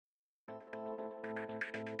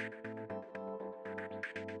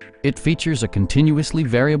It features a continuously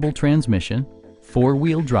variable transmission,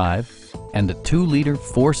 four-wheel drive, and a 2-liter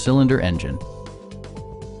 4-cylinder engine.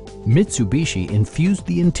 Mitsubishi infused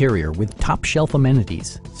the interior with top-shelf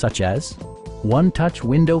amenities such as one-touch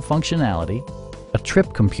window functionality, a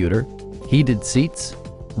trip computer, heated seats,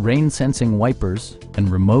 rain-sensing wipers,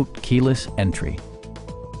 and remote keyless entry.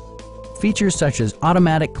 Features such as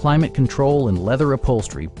automatic climate control and leather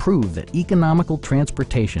upholstery prove that economical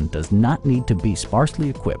transportation does not need to be sparsely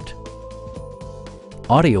equipped.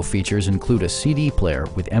 Audio features include a CD player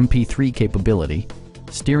with MP3 capability,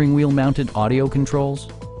 steering wheel mounted audio controls,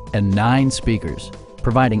 and 9 speakers,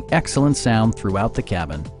 providing excellent sound throughout the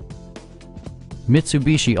cabin.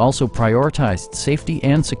 Mitsubishi also prioritized safety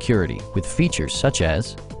and security with features such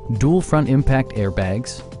as dual front impact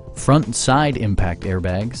airbags, front and side impact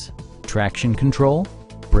airbags, traction control,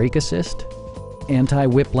 brake assist,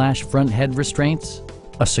 anti-whiplash front head restraints,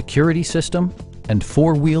 a security system, and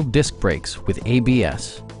 4-wheel disc brakes with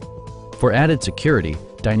ABS. For added security,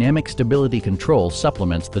 dynamic stability control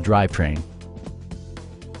supplements the drivetrain.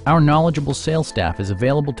 Our knowledgeable sales staff is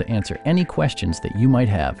available to answer any questions that you might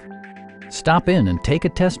have. Stop in and take a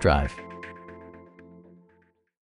test drive.